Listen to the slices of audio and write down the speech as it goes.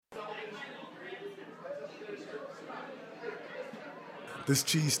This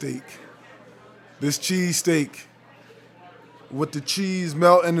cheesesteak. With the cheese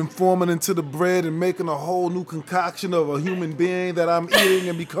melting and forming into the bread and making a whole new concoction of a human being that I'm eating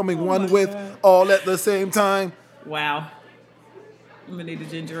and becoming one with all at the same time. Wow. I'm going to need a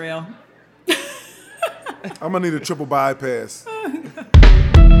ginger ale. I'm going to need a triple bypass.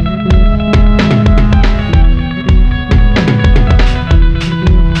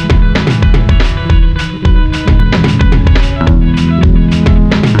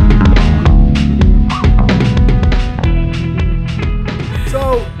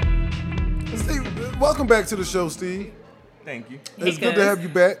 Welcome back to the show, Steve. Thank you. It's good to have you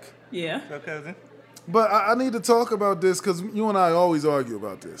back. Yeah. So, cousin. But I need to talk about this because you and I always argue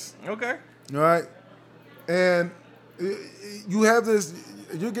about this. Okay. All right? And you have this,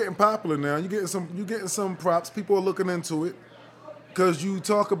 you're getting popular now. You're getting some props. People are looking into it because you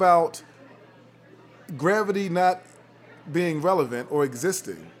talk about gravity not being relevant or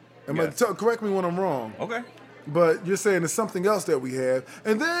existing. Correct me when I'm wrong. Okay. But you're saying there's something else that we have.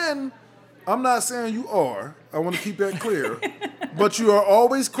 And then I'm not saying you are. I want to keep that clear. But you are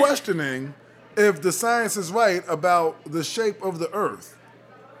always questioning if the science is right about the shape of the Earth.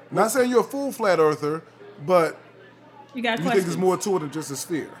 Not saying you're a full flat earther, but you think there's more to it than just a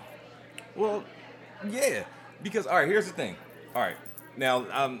sphere. Well, yeah. Because, all right, here's the thing. All right. Now,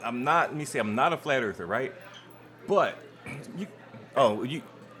 I'm not a flat earther, right? But, you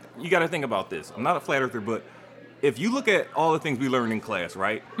got to think about this. I'm not a flat earther, but if you look at all the things we learned in class,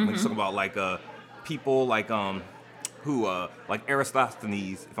 right? Mm-hmm. When you talk about like people like like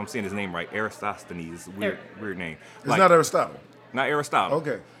Aristophanes, if I'm saying his name right, Aristophanes, weird name. It's like, not Aristotle. Not Aristotle.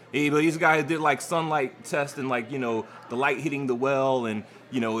 Okay. But these guys did like sunlight test and like, the light hitting the well and,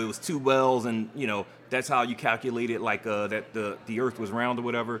 it was two wells and, that's how you calculated like that the earth was round or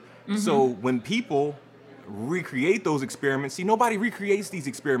whatever. Mm-hmm. So when people recreate those experiments. See, nobody recreates these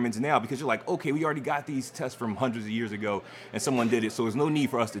experiments now because you're like, okay, we already got these tests from hundreds of years ago and someone did it, so there's no need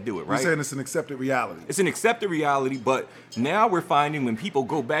for us to do it, right? You're saying it's an accepted reality. It's an accepted reality, but now we're finding when people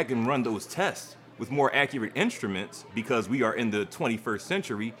go back and run those tests with more accurate instruments, because we are in the 21st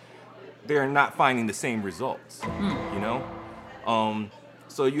century, they're not finding the same results,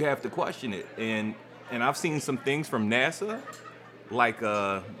 So you have to question it. And I've seen some things from NASA, like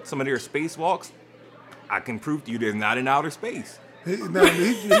some of their spacewalks. I can prove to you they're not in outer space. I'm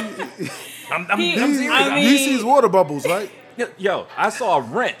serious. He sees water bubbles, right? Yo, I saw a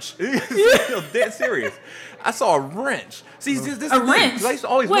wrench. Dead serious. I saw a wrench. See, this a wrench. I used to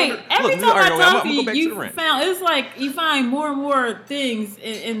always wait, wonder. every time I talk to you, you found it's like you find more and more things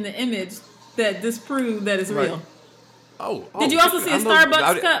in the image that disprove that it's real. Oh, did you also see a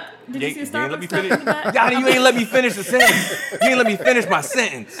Starbucks cup? Did you see a Starbucks cup in the back? Yanni, you ain't let me finish the sentence. You ain't let me finish my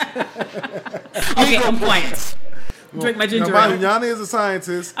sentence. Okay, I'm quiet. Drink my ginger ale. Yanni is a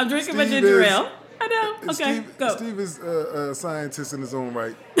scientist. I'm drinking my ginger ale. I know. Okay, go. Steve is a scientist in his own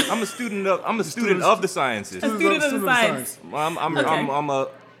right. I'm a student of the sciences. A student of the science. I'm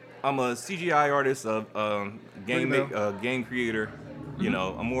a CGI artist, game creator.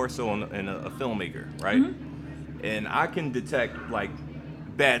 I'm more so a filmmaker, right? Mm-hmm. And I can detect like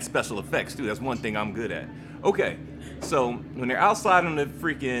bad special effects too. That's one thing I'm good at. Okay, so when they're outside on the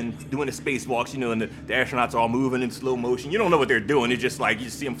freaking doing the spacewalks, and the astronauts are all moving in slow motion, you don't know what they're doing. It's just like you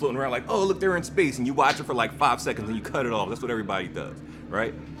see them floating around like, oh, look, they're in space, and you watch it for like 5 seconds and you cut it off. That's what everybody does,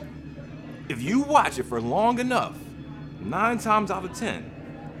 right? If you watch it for long enough, 9 times out of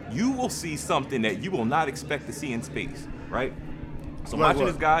 10, you will see something that you will not expect to see in space, right? So watching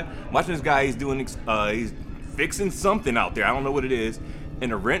this guy, he's doing, he's fixing something out there. I don't know what it is.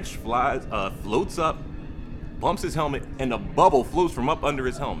 And a wrench floats up, bumps his helmet, and a bubble floats from up under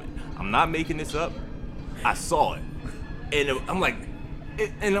his helmet. I'm not making this up. I saw it. And I'm like,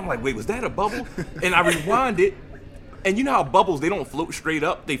 wait, was that a bubble? And I rewind it. And you know how bubbles, they don't float straight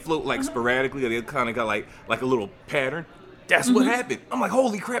up. They float like sporadically. They kind of got like a little pattern. That's what happened. I'm like,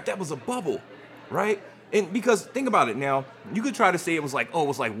 holy crap, that was a bubble, right? And because think about it now, you could try to say it was like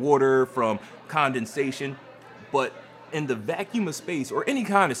water from condensation. But in the vacuum of space, or any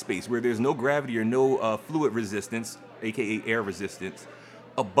kind of space where there's no gravity or no fluid resistance, aka air resistance,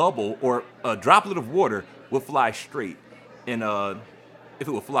 a bubble or a droplet of water will fly straight. And if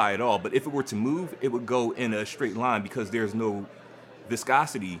it would fly at all, but if it were to move, it would go in a straight line because there's no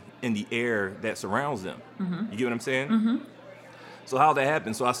viscosity in the air that surrounds them. Mm-hmm. You get what I'm saying? Mm-hmm. So how that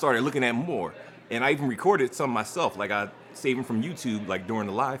happened? So I started looking at more, and I even recorded some myself. Like I saved them from YouTube, like during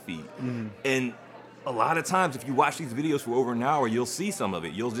the live feed, and a lot of times, if you watch these videos for over an hour, you'll see some of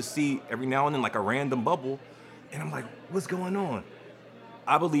it. You'll just see every now and then like a random bubble. And I'm like, what's going on?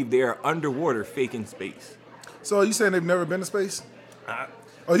 I believe they are underwater faking space. So are you saying they've never been to space?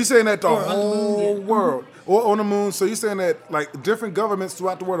 Are you saying that the Or on the moon, whole yeah. world, or on the moon? So you're saying that like different governments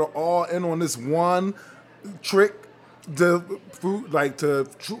throughout the world are all in on this one trick to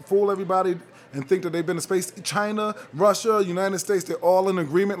fool everybody and think that they've been to space? China, Russia, United States, they're all in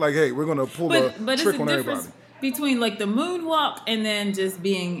agreement. Like, hey, we're gonna pull a But it's trick a on difference everybody. between like the moonwalk and then just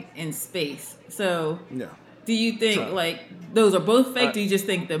being in space. So Yeah. do you think Sure. like those are both fake? Do you just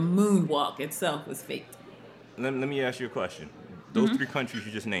think the moonwalk itself is fake? Let me ask you a question. Those three countries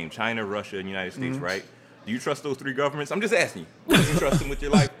you just named, China, Russia, and United States, right? Do you trust those three governments? I'm just asking you. Do you trust them with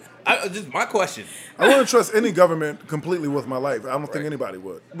your life? Just my question. I wouldn't trust any government completely with my life. I don't think Right. anybody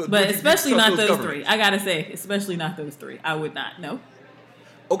would. But do you especially trust not those governments? three. I gotta say, especially not those three. I would not. No.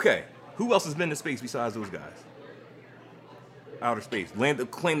 Okay. Who else has been to space besides those guys? Outer space.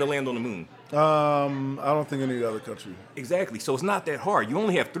 Claim to land on the moon. I don't think any other country. Exactly. So it's not that hard. You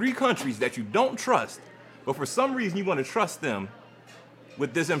only have three countries that you don't trust, but for some reason you want to trust them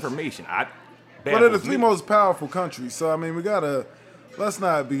with this information. But they're the three most powerful countries. So I mean, let's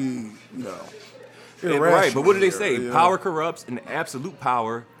not be, Right, but what do they say? irrational here, Power corrupts, and absolute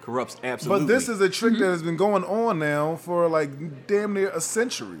power corrupts absolutely. But this is a trick that has been going on now for like damn near a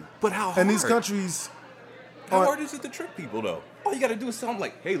century. But how And these hard? countries, How hard is it to trick people, though? All you got to do is tell them,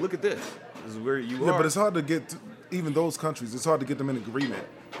 like, hey, look at this. This is where you are. but it's hard to get even those countries. It's hard to get them in agreement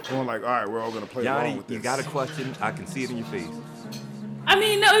on like, all right, we're all going to play along Yanni, with this. you got a question. I can see it in your face. I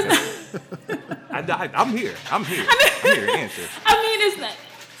mean, no, it's not. I'm here. I'm here to answer. I mean, it's not.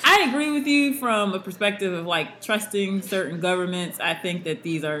 I agree with you from a perspective of like trusting certain governments. I think that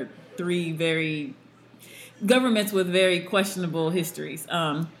these are three governments with very questionable histories.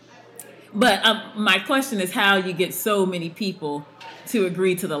 But my question is how you get so many people to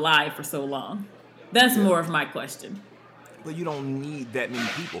agree to the lie for so long. That's more of my question. But you don't need that many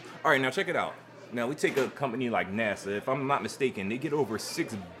people. All right, now check it out. Now, we take a company like NASA. If I'm not mistaken, they get over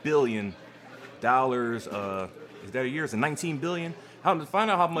 $6 billion. Is that a year? Is it $19 billion?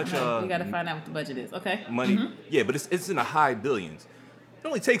 Find out how much We got to find out what the budget is. Okay. money. Yeah, but it's in the high billions. It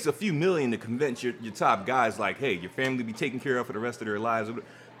only takes a few million to convince your top guys like, hey, your family be taken care of for the rest of their lives.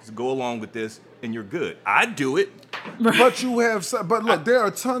 Just go along with this, and you're good. I'd do it. But look, there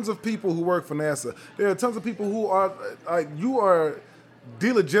are tons of people who work for NASA. There are tons of people who are you are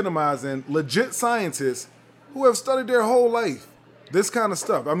delegitimizing legit scientists who have studied their whole life this kind of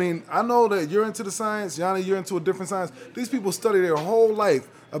stuff. I mean, I know that you're into the science, Yanni, you're into a different science. These people study their whole life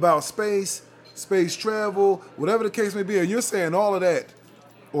about space travel, whatever the case may be, and you're saying all of that,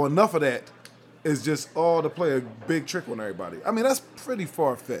 or enough of that, is just all to play a big trick on everybody. I mean, that's pretty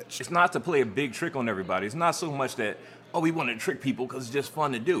far-fetched. It's not to play a big trick on everybody. It's not so much that, we want to trick people because it's just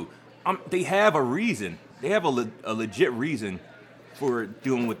fun to do. They have a reason. They have a legit reason for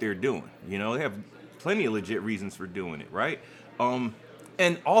doing what they're doing. They have plenty of legit reasons for doing it, right?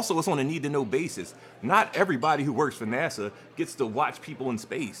 And also, it's on a need-to-know basis. Not everybody who works for NASA gets to watch people in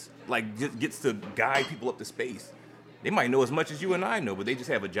space, just gets to guide people up to space. They might know as much as you and I know, but they just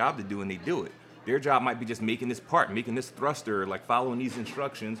have a job to do, and they do it. Their job might be just making this part, making this thruster, following these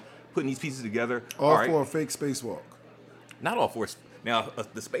instructions, putting these pieces together. All for a fake spacewalk. Not all for. Now,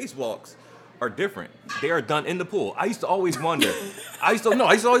 the spacewalks are different. They are done in the pool. I used to always wonder. I used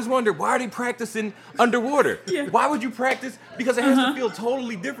to always wonder, why are they practicing underwater? Yeah. Why would you practice? Because it has to feel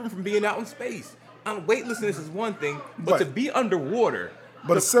totally different from being out in space. Weightlessness is one thing, but to be underwater.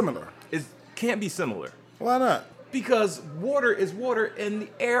 But it's similar. It can't be similar. Why not? Because water is water, and the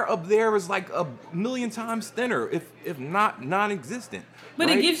air up there is like a million times thinner, if not non-existent. But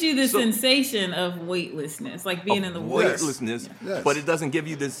right? it gives you the So- sensation of weightlessness, like being in the water. weightlessness, Yes. but it doesn't give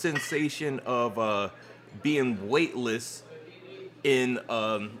you the sensation of being weightless in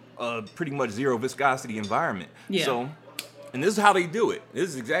a pretty much zero viscosity environment. Yeah. So, and this is how they do it. This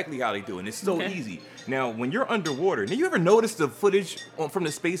is exactly how they do it. And it's so Okay. easy. Now, when you're underwater, now you ever notice the footage from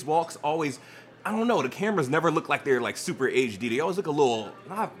the spacewalks always, I don't know, the cameras never look like they're super HD. They always look a little,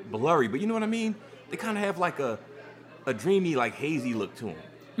 not blurry, but you know what I mean? They kind of have a dreamy, hazy look to them.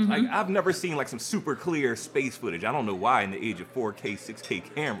 Mm-hmm. I've never seen some super clear space footage. I don't know why in the age of 4K, 6K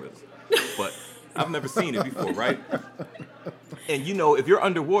cameras, but I've never seen it before, right? And if you're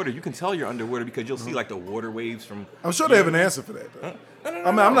underwater, you can tell you're underwater because you'll see the water waves from. I'm sure they have an answer for that. Though. No.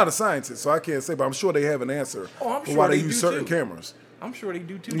 I mean, I'm not a scientist, so I can't say, but I'm sure they have an answer I'm for sure why they they use do certain too. cameras. I'm sure they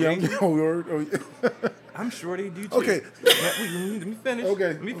do too. Yeah. James. I'm sure they do too. Okay. Now, let me finish. Okay.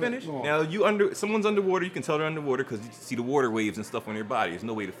 Let me finish. Go on. Now someone's underwater. You can tell they're underwater because you see the water waves and stuff on their body. There's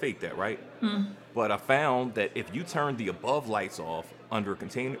no way to fake that, right? But I found that if you turn the above lights off over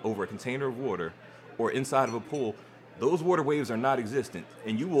a container of water, or inside of a pool, Those water waves are not existent,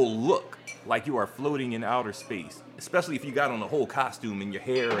 and you will look like you are floating in outer space, especially if you got on a whole costume and your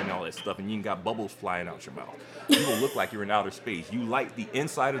hair and all that stuff, and you got bubbles flying out your mouth. You will look like you're in outer space. You light the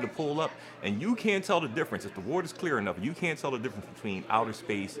inside of the pool up, and you can't tell the difference. If the water's clear enough, you can't tell the difference between outer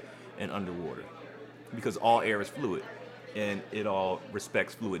space and underwater, because all air is fluid, and it all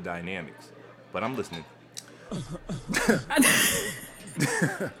respects fluid dynamics. But I'm listening.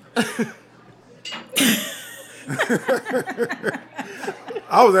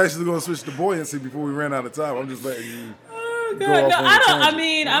 I was actually going to switch to buoyancy before we ran out of time. I'm just letting you. Oh, God. No, I don't. I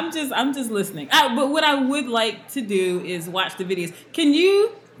mean, I'm just listening. But what I would like to do is watch the videos. Can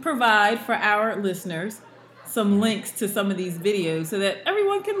you provide for our listeners some links to some of these videos so that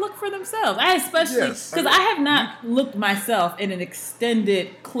everyone can look for themselves? I especially because I have not looked myself in an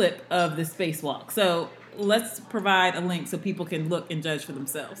extended clip of the spacewalk. So let's provide a link so people can look and judge for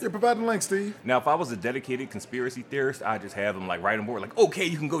themselves. Yeah, provide the link, Steve. Now, if I was a dedicated conspiracy theorist, I'd just have them like write on board, like, okay,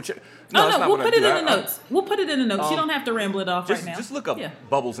 you can go check. No, we'll put it in the notes. We'll put it in the notes. You don't have to ramble it off right now. Just look up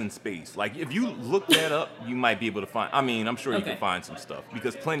bubbles in space. Like, if you look that up, you might be able to find. I mean, I'm sure you can find some stuff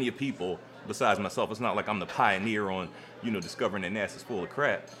because plenty of people, besides myself, it's not like I'm the pioneer on, discovering that NASA's full of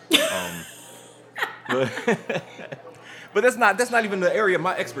crap. But that's not even the area of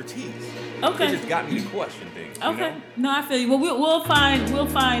my expertise. Okay. It just got me to question things. Okay. No, I feel you. Well, we'll find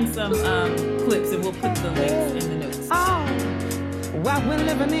some clips and we'll put the links in the notes. Oh, what we're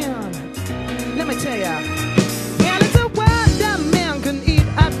living in. Let me tell ya. Yeah, it's a world that man can eat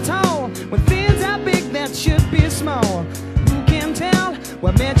at all. When things are big that should be small. Who can tell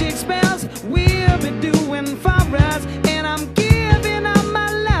what magic spells we'll be doing for us? And I'm giving up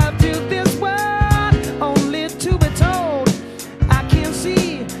my love to this world, only to be told. I can't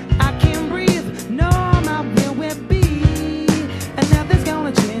see, I can't breathe, no, not where we'll be. And nothing's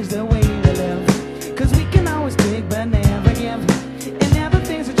gonna change the way we live. Cause we can always take but never give. And now the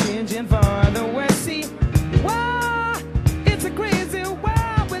things are changing for the worse. See, wow, it's a crazy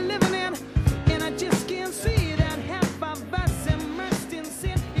world we're living in. And I just can't see that half of us immersed in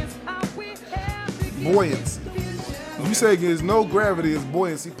sin is how we have to get. Buoyancy. You say there's no gravity, it's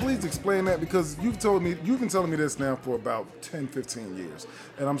buoyancy. Please explain that because you've been telling me this now for about 10, 15 years.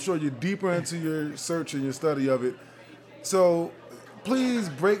 And I'm sure you're deeper into your search and your study of it. So please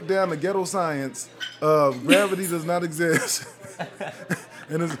break down the ghetto science of gravity does not exist.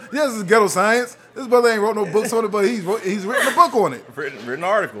 And it's ghetto science. This brother ain't wrote no books on it, but he's written a book on it. Written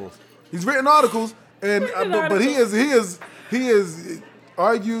articles. He's written articles, but he has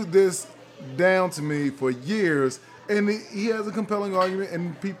argued this down to me for years, and he has a compelling argument,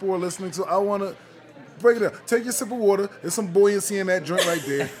 and people are listening. So I want to break it down. Take your sip of water. There's some buoyancy in that drink right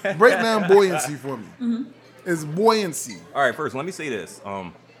there. Break down buoyancy for me. Mm-hmm. It's buoyancy. All right, first let me say this.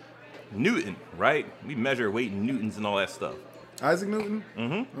 Newton, right? We measure weight in newtons and all that stuff. Isaac Newton?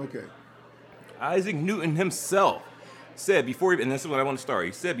 Mm-hmm. Okay. Isaac Newton himself said before, and this is what I want to start.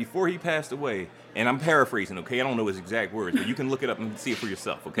 He said before he passed away, and I'm paraphrasing, okay? I don't know his exact words, but you can look it up and see it for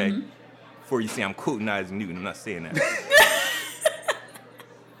yourself, okay? Mm-hmm. Before you say I'm quoting Isaac Newton, I'm not saying that.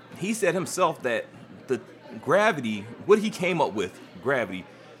 He said himself that the gravity, what he came up with, gravity,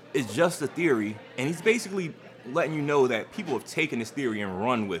 is just a theory, and he's basically letting you know that people have taken this theory and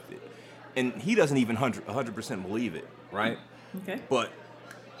run with it. And he doesn't even 100% believe it, right? Okay. But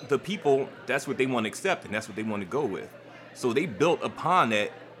the people, that's what they want to accept, and that's what they want to go with. So they built upon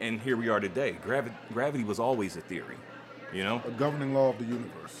that, and here we are today. Gravity was always a theory, you know? A governing law of the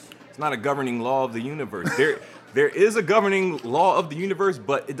universe. It's not a governing law of the universe. There is a governing law of the universe,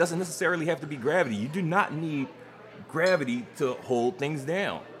 but it doesn't necessarily have to be gravity. You do not need gravity to hold things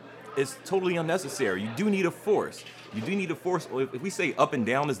down. It's totally unnecessary. You do need a force. You do need a force. If we say up and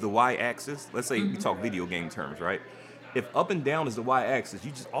down is the y-axis, let's say we talk video game terms, right? If up and down is the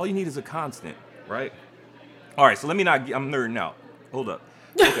y-axis, all you need is a constant, right? All right, so I'm nerding out. Hold up.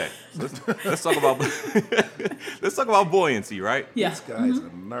 Okay, so let's talk about let's talk about buoyancy, right? Yeah. This guy's a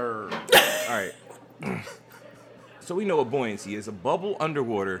nerd. All right. So we know what buoyancy is: a bubble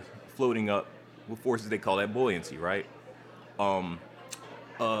underwater floating up with forces. They call that buoyancy, right? A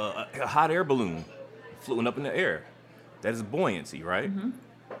hot air balloon floating up in the air. That is buoyancy, right? Mm-hmm.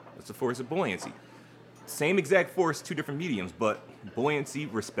 That's the force of buoyancy. Same exact force, two different mediums, but buoyancy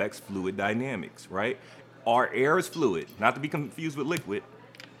respects fluid dynamics, right? Our air is fluid, not to be confused with liquid.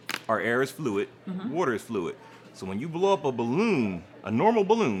 Our air is fluid, water is fluid. So when you blow up a balloon, a normal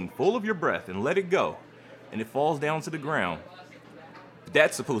balloon, full of your breath and let it go, and it falls down to the ground,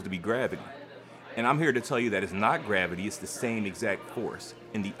 that's supposed to be gravity. And I'm here to tell you that it's not gravity, it's the same exact force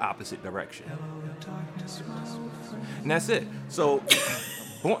in the opposite direction. And that's it. So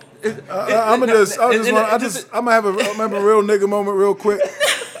I'm gonna have a real nigga moment real quick.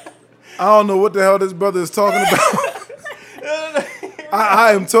 I don't know what the hell this brother is talking about.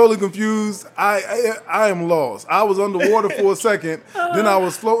 I am totally confused. I am lost. I was underwater for a second, then I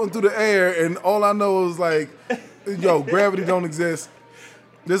was floating through the air, and all I know is like, yo, gravity don't exist.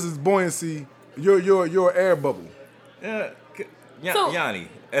 This is buoyancy. You're an air bubble. Yanni,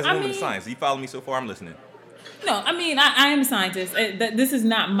 as a woman of science, you follow me so far? I'm listening. No, I mean, I am a scientist. This is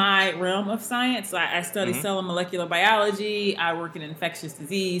not my realm of science. I study cell and molecular biology. I work in infectious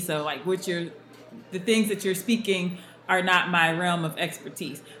disease. So, like, the things that you're speaking are not my realm of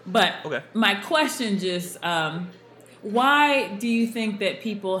expertise. But my question just, why do you think that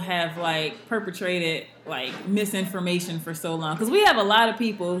people have, like, perpetrated, like, misinformation for so long? Because we have a lot of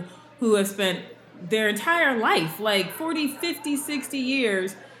people who have spent their entire life, like 40, 50, 60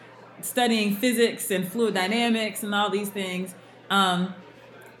 years, studying physics and fluid dynamics and all these things, and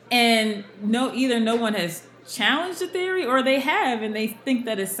either no one has challenged the theory or they have and they think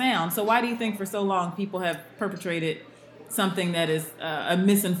that it's sound. So why do you think for so long people have perpetrated something that is a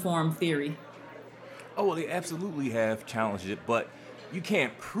misinformed theory? Oh, well, they absolutely have challenged it, but you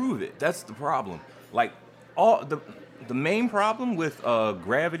can't prove it. That's the problem. Like, the main problem with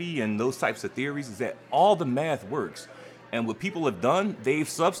gravity and those types of theories is that all the math works. And what people have done, they've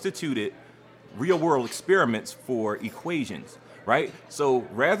substituted real-world experiments for equations, right? So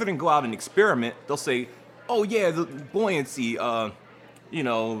rather than go out and experiment, they'll say, oh, yeah, the buoyancy,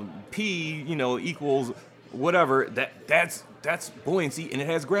 P, equals whatever. That's buoyancy, and it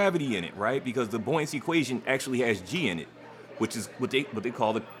has gravity in it, right? Because the buoyancy equation actually has G in it, which is what they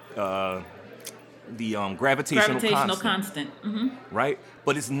call the gravitational constant. Mm-hmm. Right?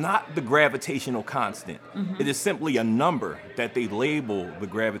 But it's not the gravitational constant. Mm-hmm. It is simply a number that they label the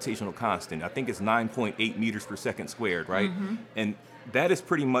gravitational constant. I think it's 9.8 meters per second squared, right? Mm-hmm. And that is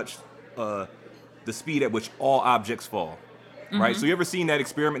pretty much the speed at which all objects fall, right? So you ever seen that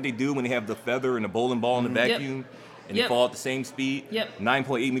experiment they do when they have the feather and the bowling ball in the vacuum and they fall at the same speed?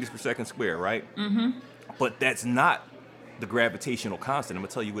 9.8 meters per second squared, right? Mm-hmm. But that's not the gravitational constant. I'm going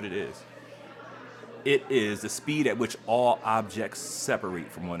to tell you what it is. It is the speed at which all objects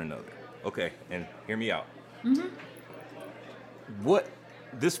separate from one another. Okay, and hear me out. Mm-hmm. What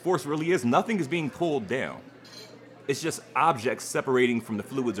this force really is, nothing is being pulled down. It's just objects separating from the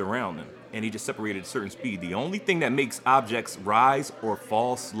fluids around them, and they just separate at a certain speed. The only thing that makes objects rise or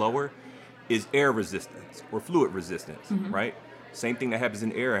fall slower is air resistance or fluid resistance, right? Same thing that happens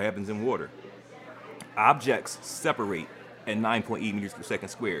in air happens in water. Objects separate at 9.8 meters per second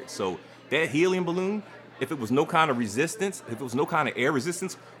squared. So that helium balloon, if it was no kind of resistance, if it was no kind of air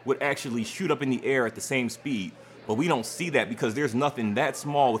resistance, would actually shoot up in the air at the same speed. But we don't see that because there's nothing that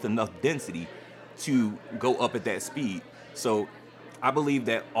small with enough density to go up at that speed. So I believe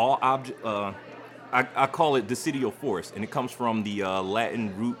that all I call it decidial force, and it comes from the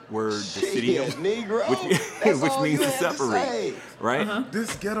Latin root word decidium, which means to separate, right?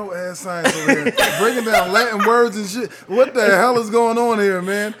 This ghetto ass science over here, breaking down Latin words and shit. What the hell is going on here,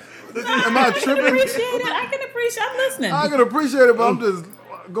 man? Am I tripping? I can appreciate it. I'm listening. I can appreciate it, but I'm just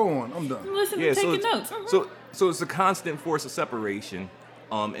going. I'm done. I'm listening, taking notes. So it's a constant force of separation,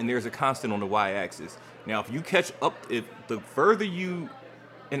 and there's a constant on the y-axis. Now, if you catch up, if the further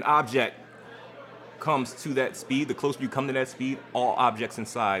an object comes to that speed, the closer you come to that speed, all objects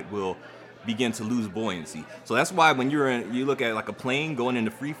inside will begin to lose buoyancy. So that's why when you look at like a plane going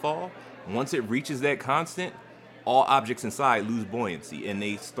into free fall, once it reaches that constant, all objects inside lose buoyancy and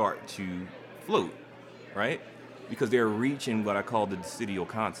they start to float, right? Because they're reaching what I call the decidial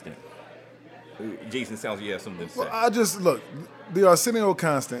constant. Jason, sounds like you have something to say. Well, the Arsenio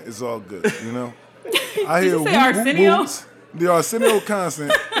constant is all good, you know? I hear Did you say Arsenio? Whoops. The Arsenio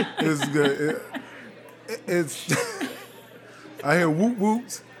constant is good. It's I hear whoop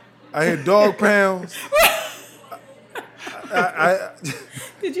whoops. I hear dog pounds.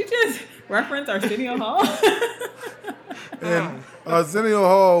 Did you just reference Arsenio Hall? And Arsenio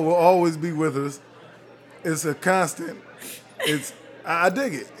Hall will always be with us. It's a constant. I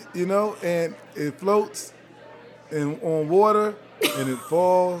dig it, you know, and it floats on water and it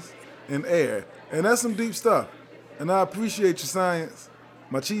falls in air. And that's some deep stuff. And I appreciate your science.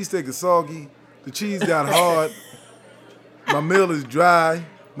 My cheesesteak is soggy. The cheese got hard. My meal is dry.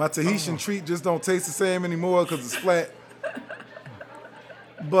 My Tahitian treat just don't taste the same anymore because it's flat.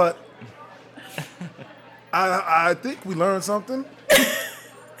 But I think we learned something.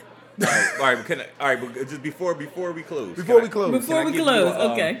 All right, but just before we close.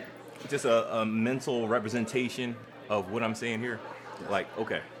 Okay. Just a mental representation of what I'm saying here. Like,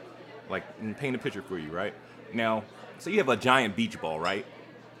 okay, like paint a picture for you, right? Now, so you have a giant beach ball, right?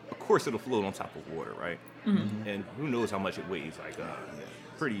 course it'll float on top of water, right? Mm-hmm. And who knows how much it weighs? Like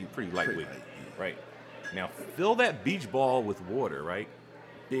pretty lightweight, right? Now fill that beach ball with water, right?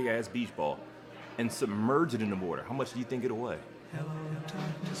 Big ass beach ball, and submerge it in the water. How much do you think it'll weigh?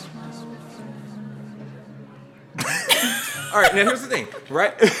 All right, now here's the thing,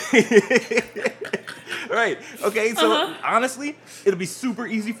 right? Right. Okay. So honestly, it'll be super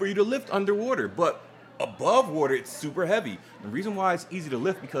easy for you to lift underwater, but above water, it's super heavy. The reason why it's easy to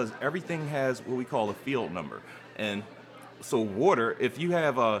lift because everything has what we call a field number, and so water, if you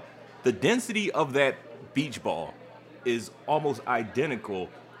have the density of that beach ball is almost identical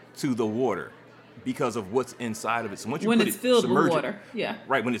to the water because of what's inside of it. So once you when put it's it, filled submerge with water, it, yeah,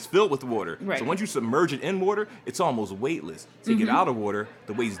 right. When it's filled with water, right. So once you submerge it in water, it's almost weightless. Take it out of water,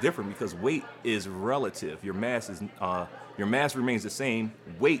 the weight's different because weight is relative. Your mass remains the same.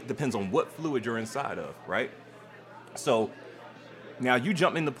 Weight depends on what fluid you're inside of, right? So now you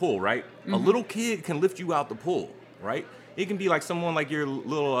jump in the pool, right? A little kid can lift you out the pool, right? It can be like someone like your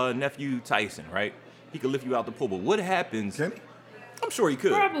little nephew Tyson, right? He can lift you out the pool. But what happens? Can he? I'm sure he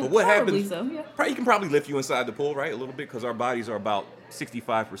could. Probably, but what happens? So, yeah. He can probably lift you inside the pool, right? A little bit because our bodies are about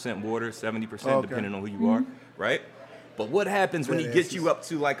 65% water, 70% depending on who you are, right? But what happens when he gets you up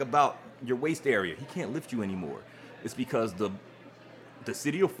to like about your waist area? He can't lift you anymore. It's because the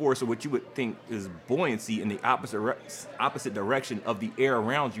decidual force, or what you would think is buoyancy in the opposite direction of the air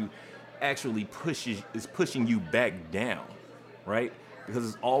around you, actually is pushing you back down, right? Because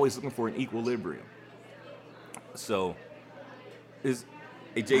it's always looking for an equilibrium. So,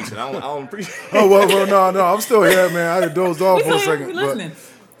 hey Jason, I don't appreciate. Oh well, no, I'm still here, man. I had dozed off for a second. We listening.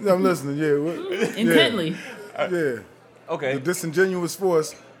 But, I'm listening. Yeah, intently. Yeah. Okay. The disingenuous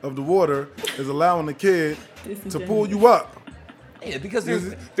force of the water is allowing the kid to pull you up. Yeah, because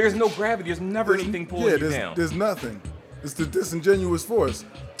there's no gravity. There's never anything pulling you down. There's nothing. It's the disingenuous force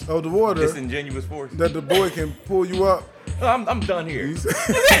of the water. Disingenuous force. That the boy can pull you up. I'm done here.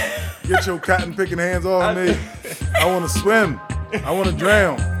 Get your cotton picking hands off me. I want to swim. I want to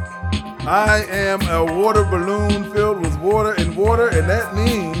drown. I am a water balloon filled with water, and that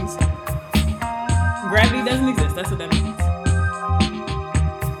means gravity doesn't exist. That's what that means.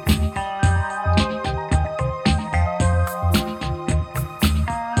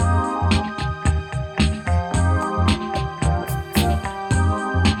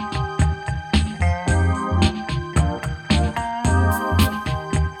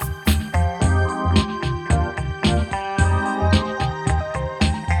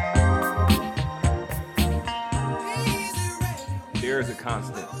 There's a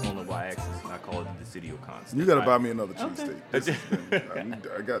constant on the y-axis, and I call it the decidual constant. You gotta buy me another cheesesteak.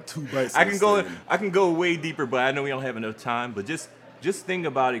 I got 2 bites. I can go way deeper, but I know we don't have enough time. But just think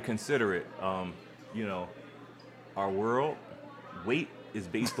about it, consider it. Our world, weight is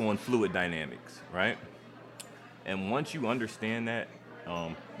based on fluid dynamics, right? And once you understand that,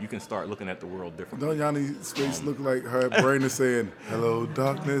 you can start looking at the world differently. Don't Yanni's face look like her brain is saying, "Hello,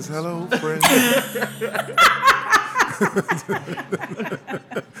 darkness. Hello, friend."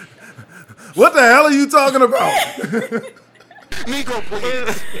 What the hell are you talking about? Nico,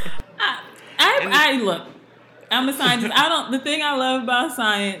 please. I look. I'm a scientist. The thing I love about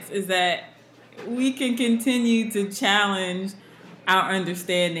science is that we can continue to challenge our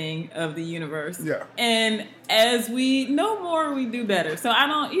understanding of the universe. Yeah. And as we know more, we do better. So I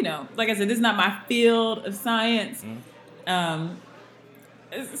don't, like I said, this is not my field of science.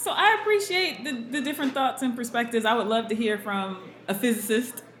 So I appreciate the different thoughts and perspectives. I would love to hear from a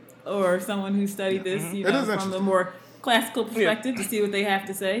physicist or someone who studied this, from a more classical perspective to see what they have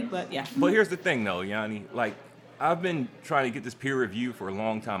to say. But yeah. But here's the thing, though, Yanni. Like, I've been trying to get this peer review for a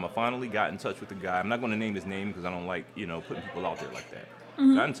long time. I finally got in touch with a guy. I'm not going to name his name because I don't like, putting people out there like that.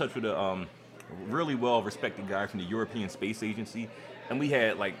 Got in touch with a really well-respected guy from the European Space Agency, and we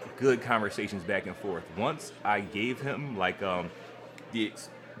had like good conversations back and forth. Once I gave him like the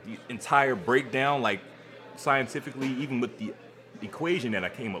entire breakdown, like scientifically, even with the equation that I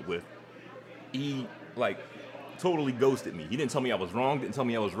came up with, he like totally ghosted me. He didn't tell me I was wrong, didn't tell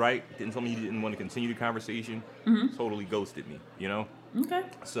me I was right, didn't tell me he didn't want to continue the conversation. Totally ghosted me, Okay.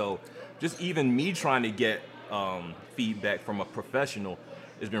 So just even me trying to get feedback from a professional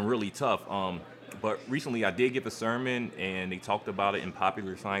has been really tough. But recently I did give a sermon, and they talked about it in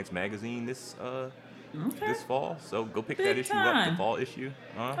Popular Science magazine this fall. So go pick that issue up, the fall issue.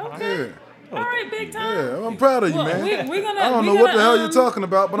 Okay. Yeah. All right, big time. Yeah, I'm proud of you, man. We're gonna, I don't know what the hell you're talking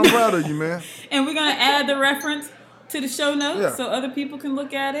about, but I'm proud of you, man. And we're gonna add the reference to the show notes, Yeah. so other people can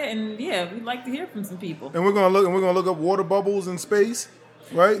look at it. And yeah, we'd like to hear from some people. And we're gonna look up water bubbles in space.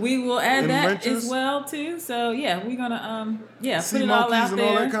 right? We will add And that wrenches. as well too. So yeah, we're gonna Sea put it all monkeys out and there.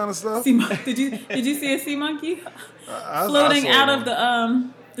 all that kind of stuff. Did you see a sea monkey I floating saw out one. of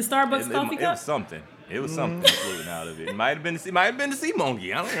the Starbucks coffee It cup? was something. It was something floating out of it. It might have been the sea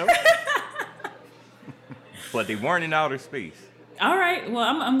monkey. I don't know. But they weren't in outer space. All right. Well,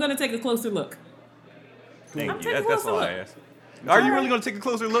 I'm gonna take a closer look. Thank I'm you. taking a That's closer all I look. asked. Are you All really right. going to take a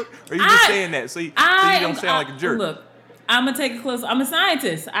closer look? Or are you just saying that so you don't sound like a jerk? Look, I'm gonna take a closer. I'm a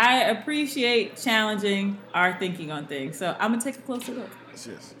scientist. I appreciate challenging our thinking on things, so I'm gonna take a closer look.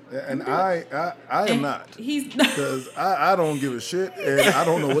 Yes. And I am And not. He's Because I don't give a shit and I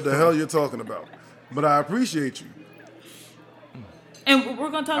don't know what the hell you're talking about. But I appreciate you. and we're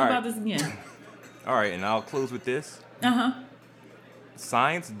gonna talk All about right. this again. All right, and I'll close with this. Uh huh.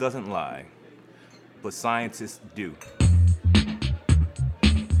 Science doesn't lie, but scientists do.